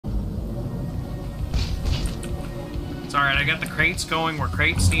It's alright, I got the crates going where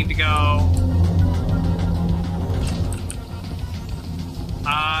crates need to go.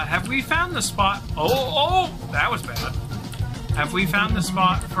 Have we found the spot? Oh, that was bad. Have we found the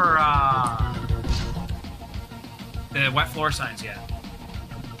spot for, the wet floor signs yet?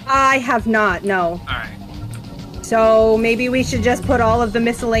 I have not, no. Alright. So maybe we should just put all of the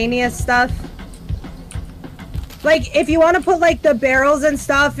miscellaneous stuff. Like, if you want to put, like, the barrels and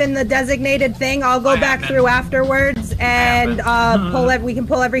stuff in the designated thing, I'll go back through afterwards and we can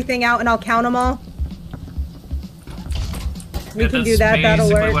pull everything out and I'll count them all. We can do that, that'll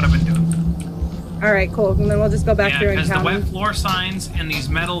work. What I've been doing. Alright, cool. And then we'll just go back through and count them. Because the wet floor signs and these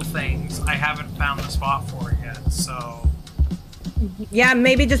metal things, I haven't found the spot for yet, so... Yeah,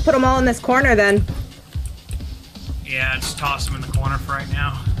 maybe just put them all in this corner then. Yeah, just toss them in the corner for right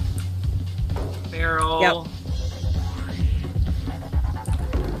now. Barrel. Yep.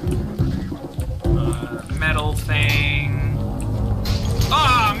 Metal thing.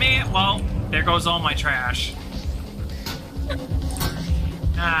 Oh, man. Well, there goes all my trash.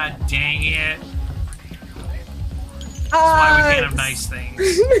 Ah, dang it. That's why we can't have nice things.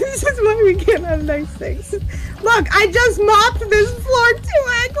 This is why we can't have nice things. Look, I just mopped this floor too,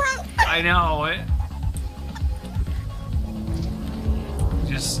 Aggro. I know it.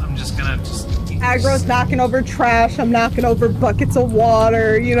 I'm just gonna Aggro's knocking over trash. I'm knocking over buckets of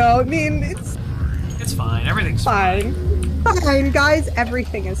water. You know, I mean, it's fine. Everything's fine. Fine, guys.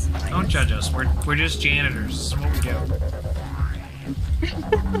 Everything is fine. Don't judge us. We're just janitors. This is what we do.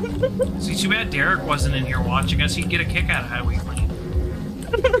 See, too bad Derek wasn't in here watching us. He'd get a kick out of how we clean.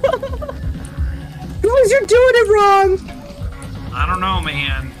 Because you're doing it wrong. I don't know,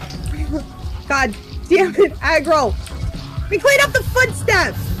 man. God damn it, Aggro. We cleaned up the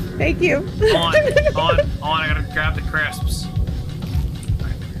footsteps. Thank you. Hold on. I gotta grab the crisps.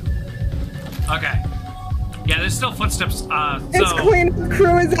 Okay. Yeah, there's still footsteps. Its cleanup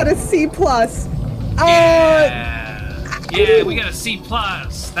crew is at a C+. Yeah, we got a C+.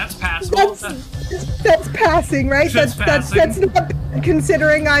 That's passable. That's passing, right? That's not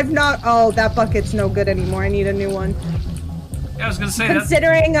considering I've not. Oh, that bucket's no good anymore. I need a new one. Yeah, I was gonna say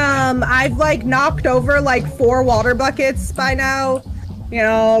considering I've like knocked over like 4 water buckets by now. You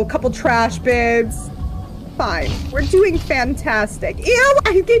know, a couple trash bins. Fine, we're doing fantastic. Ew!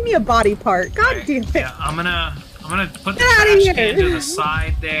 It gave me a body part. God damn it! Yeah, I'm gonna put the trash can to the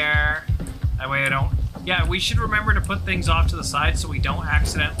side there. That way I don't. Yeah, we should remember to put things off to the side so we don't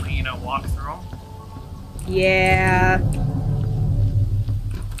accidentally, you know, walk through them. Yeah.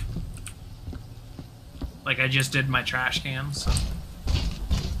 Like I just did my trash cans. So.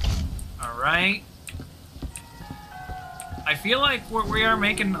 All right. I feel like we are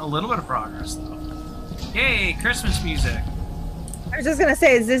making a little bit of progress, though. Yay, Christmas music. I was just gonna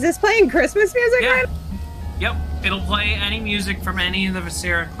say, is this playing Christmas music right now? Yep, it'll play any music from any of the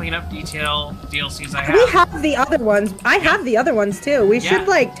Viscera Cleanup Detail DLCs I have. We have the other ones. I have the other ones too. We should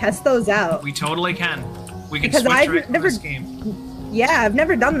like test those out. We totally can. We can switch right from this game. Yeah, I've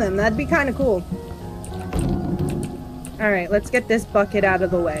never done them. That'd be kind of cool. All right, let's get this bucket out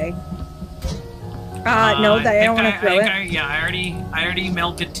of the way. No, I don't want to throw it. I already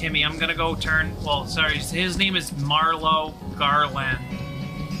melted Timmy. I'm gonna go turn. Well, sorry, his name is Marlowe Garland.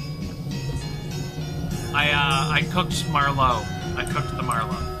 I cooked Marlowe. I cooked the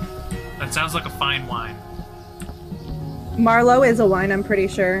Marlowe. That sounds like a fine wine. Marlowe is a wine, I'm pretty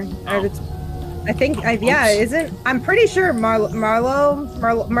sure. Oh. I think, yeah, isn't? I'm pretty sure Marlowe,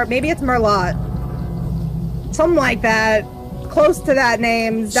 maybe it's Merlot. Something like that. Close to that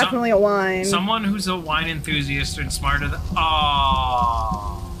name. Definitely a wine. Someone who's a wine enthusiast and smarter than.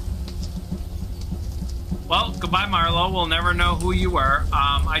 Oh. Well, goodbye, Marlowe. We'll never know who you were.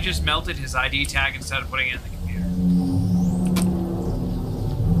 I just melted his ID tag instead of putting it in the computer.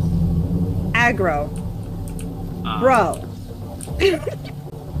 Aggro. Bro.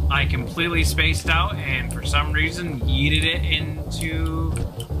 I completely spaced out and for some reason yeeted it into.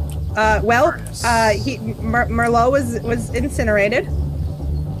 Merlot was incinerated.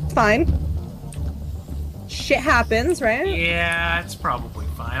 Fine. Shit happens, right? Yeah, it's probably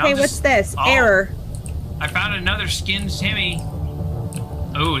fine. Hey, what's this? Error. I found another skinned Timmy.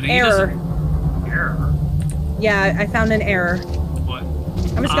 Oh, error. Error. Yeah, I found an error. What?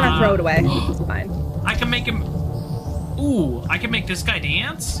 I'm just gonna throw it away. It's fine. I can make him. Ooh, I can make this guy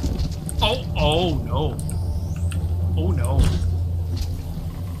dance. Oh no. Oh no.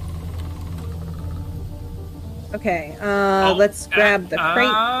 Okay, let's grab the crate.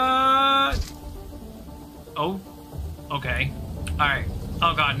 Oh, okay. Alright.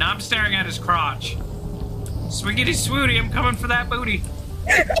 Oh god, now I'm staring at his crotch. Swiggity swooty, I'm coming for that booty.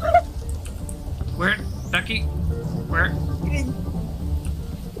 Where, Ducky? Ducky, where?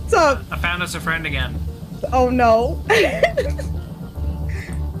 What's up? I found us a friend again. Oh no.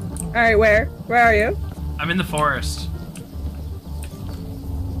 Alright, where? Where are you? I'm in the forest.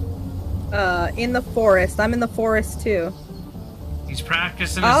 In the forest. I'm in the forest too. He's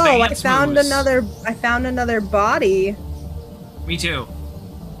practicing his Oh, dance I found another body. Me too.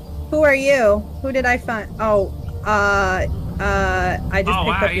 Who are you? Who did I find? Oh, I just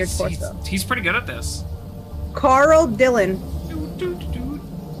picked up your torso. He's pretty good at this. Carl Dillon.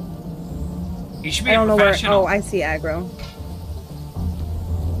 He should be I don't a know where. professional. Oh, I see aggro.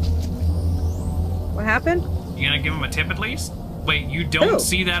 What happened? You gonna give him a tip at least? Wait, you don't Ooh.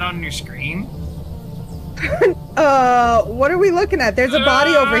 see that on your screen? What are we looking at? There's a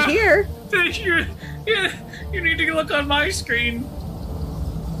body over here. You need to look on my screen.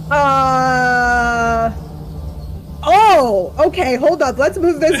 Oh, okay, hold up. Let's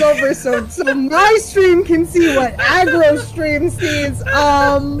move this over so my stream can see what aggro stream sees.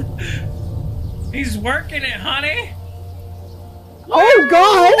 He's working it, honey. Oh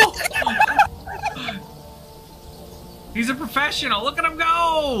God. He's a professional. Look at him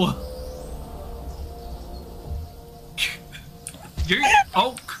go.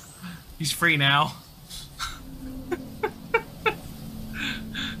 Oh, he's free now.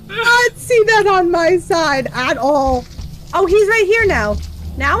 I can't see that on my side at all. Oh, he's right here now.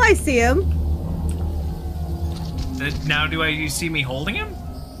 Now I see him. Now do you see me holding him?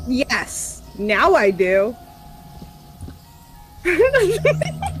 Yes. Now I do. No!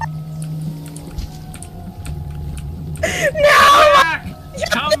 Back!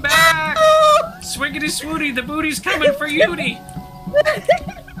 Come back! Swiggity swooty, the booty's coming for Yudi!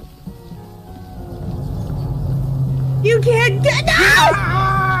 You can't get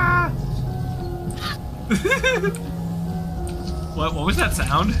out! What was that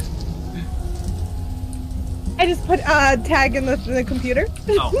sound? I just put tag in the computer.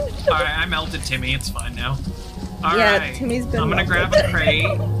 Oh, alright, I melted Timmy, it's fine now. Alright, Yeah, Timmy's been I'm gonna melted. grab a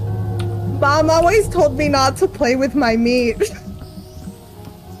crate. Mom always told me not to play with my meat.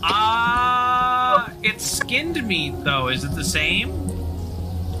 It's skinned meat though, is it the same?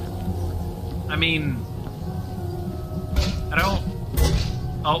 I mean... I don't...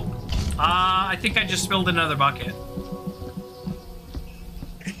 Oh. I think I just spilled another bucket.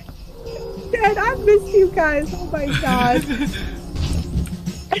 Dad, I miss you guys. Oh my god.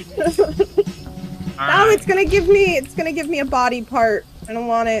 Now it's gonna give me a body part. I don't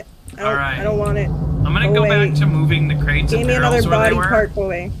want it. I don't want it. I'm gonna go back to moving the crates and barrels. Give me another body part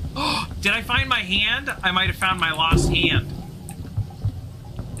away. Did I find my hand? I might have found my lost hand.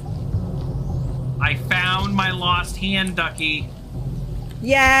 I found my lost hand, Ducky.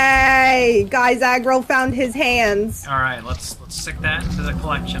 Yay! Guys, Aggro found his hands. Alright, let's stick that into the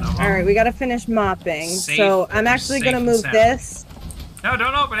collection of them. Alright, we gotta finish mopping. So I'm actually gonna move this. No,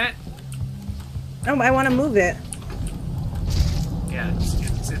 don't open it. Oh, I wanna move it. Yeah,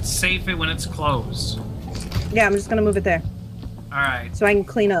 it's safe when it's closed. Yeah, I'm just gonna move it there. Alright. So I can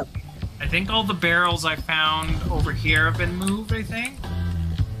clean up. I think all the barrels I found over here have been moved, I think.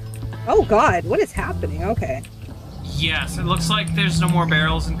 Oh god, what is happening? Okay. Yes, it looks like there's no more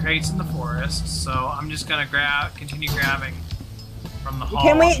barrels and crates in the forest, so I'm just gonna continue grabbing from the hall.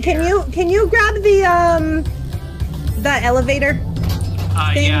 Can you grab the elevator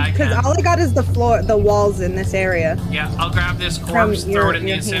thing? Yeah, I can. Because all I got is the walls in this area. Yeah, I'll grab this corpse, throw it in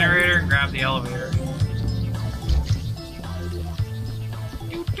the incinerator, and grab the elevator.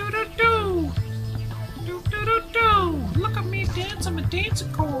 Look at me dance, I'm a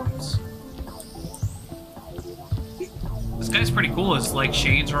dancing corpse. This guy's pretty cool. His like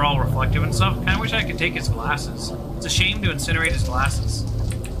shades are all reflective and stuff. Kinda wish I could take his glasses. It's a shame to incinerate his glasses.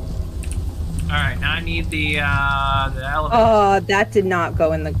 Alright, now I need the elevator. That did not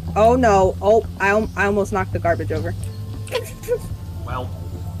go in the... Oh no. Oh, I almost knocked the garbage over. Well,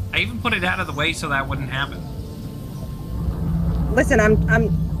 I even put it out of the way so that wouldn't happen. Listen, I'm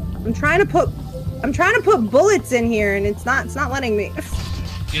trying to put bullets in here and it's not letting me. I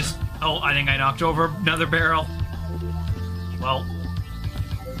think I knocked over another barrel. Well,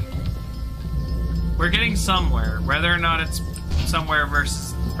 we're getting somewhere. Whether or not it's somewhere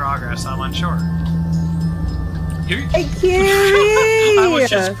versus progress, I'm unsure. Hi, Kiri! I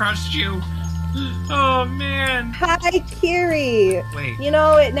almost just crushed you. Oh, man. Hi, Kiri. Wait. You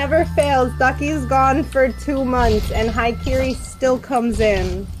know, it never fails. Ducky's gone for 2 months, and Hi, Kiri still comes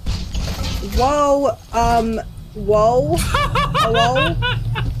in. Whoa, whoa? Hello?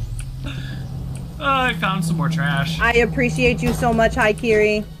 I found some more trash. I appreciate you so much, Hi,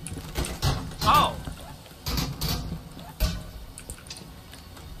 Kiri. Oh.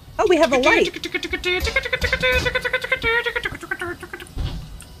 Oh, we have a light.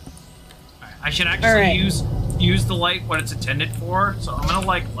 I should actually use the light what it's intended for. So I'm gonna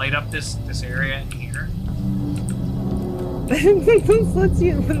like light up this area in here.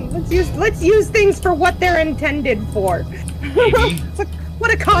 let's use things for what they're intended for.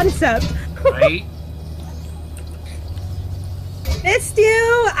 What a concept. Right? Missed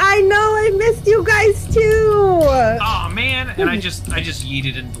you. I know I missed you guys too. Oh man, and I just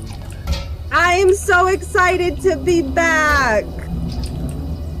yeeted and deleted it. I am so excited to be back.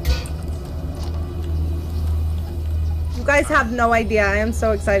 You guys have no idea. I am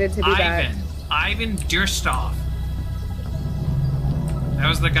so excited to be back. Ivan Durstov. That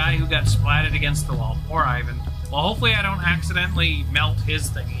was the guy who got splatted against the wall. Poor Ivan. Well, hopefully I don't accidentally melt his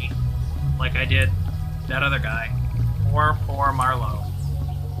thingy like I did that other guy. Poor Marlowe.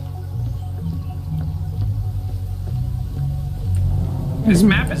 This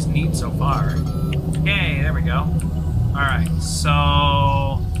map is neat so far. Yay, there we go. Alright,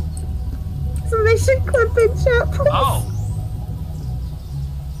 so... Exclamation clip in chat, please. Oh!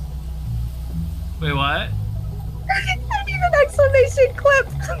 Wait, what? I need an exclamation clip.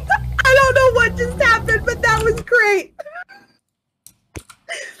 I don't know what just happened, but that was great.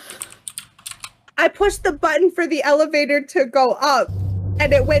 I pushed the button for the elevator to go up,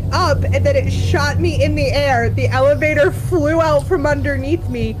 and it went up, and then it shot me in the air. The elevator flew out from underneath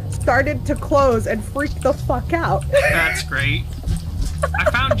me, started to close, and freaked the fuck out. That's great. I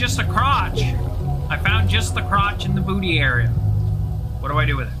found just a crotch. I found just the crotch in the booty area. What do I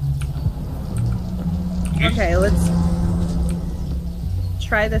do with it? Okay, let's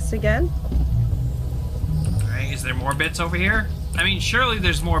try this again. Alright, is there more bits over here? I mean, surely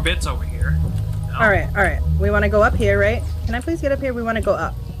there's more bits over here. No? Alright. We want to go up here, right? Can I please get up here? We want to go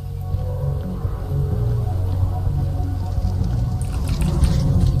up.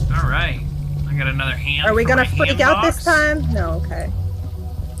 Alright. I got another hand. Are we gonna freak out box. this time? No, okay.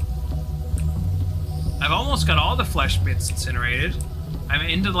 I've almost got all the flesh bits incinerated. I'm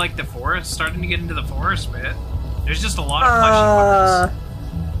into like the forest, starting to get into the forest bit. There's just a lot of fleshy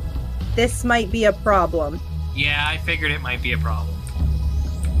parts. This might be a problem. Yeah, I figured it might be a problem.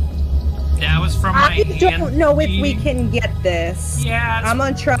 That was from my hand. I don't know if we can get this. Yeah, I'm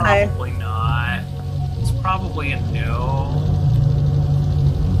gonna try. Probably not. It's probably a no.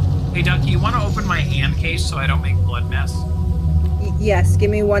 Hey, Ducky, you want to open my hand case so I don't make blood mess? Yes,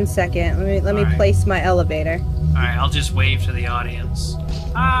 give me 1 second. Let me place my elevator. Alright, I'll just wave to the audience.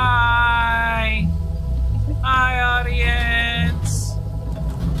 Hi! Hi, audience!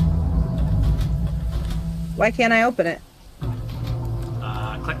 Why can't I open it?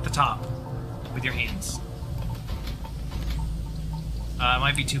 Click the top with your hands. It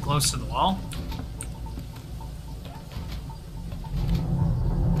might be too close to the wall.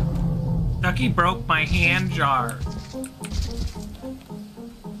 Ducky broke my hand jar.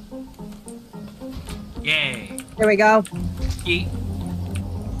 Yay. There we go. Yeet.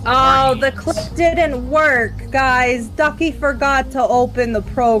 Oh, the clip didn't work, guys. Ducky forgot to open the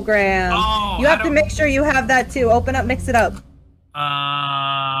program. Oh, you have to make sure you have that too. Open up, mix it up.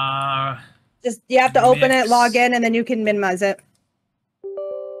 Just, you have to open it, log in, and then you can minimize it.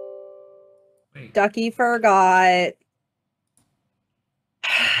 Wait. Ducky forgot.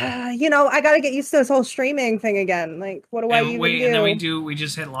 You know, I gotta get used to this whole streaming thing again. Like, what do I even do? And then we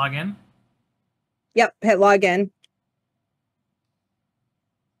just hit login? Yep, hit login.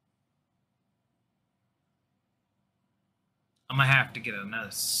 I'm gonna have to get another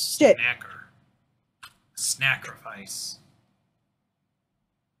Shit. Snackifice.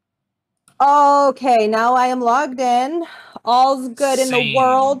 Okay, now I am logged in. All's good in the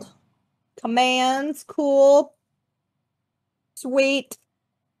world. Commands, cool. Sweet.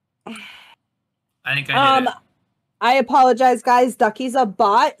 I think I did it. I apologize, guys. Ducky's a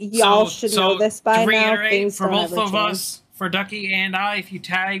bot. Y'all should know this by now. Things for don't both ever of change. us, for Ducky and I, if you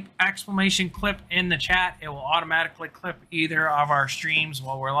type exclamation clip in the chat, it will automatically clip either of our streams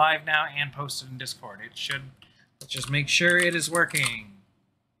while we're live now and post it in Discord. It should. Let's just make sure it is working.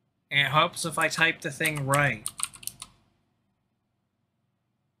 And it helps if I type the thing right.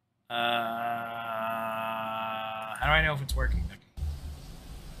 How do I know if it's working, Ducky?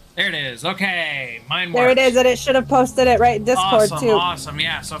 There it is. Okay, mine works. There it is, and it should have posted it right in Discord too. Awesome,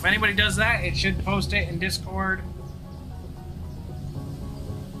 yeah. So if anybody does that, it should post it in Discord.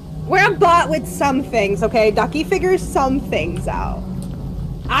 We're a bot with some things, okay? Ducky figures some things out.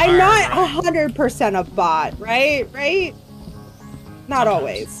 I'm not 100% a bot, right? Right? Not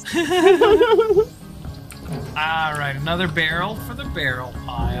always. Alright, another barrel for the barrel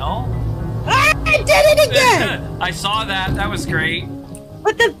pile. Ah, I did it again! I saw that. That was great.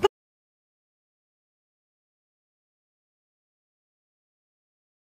 What the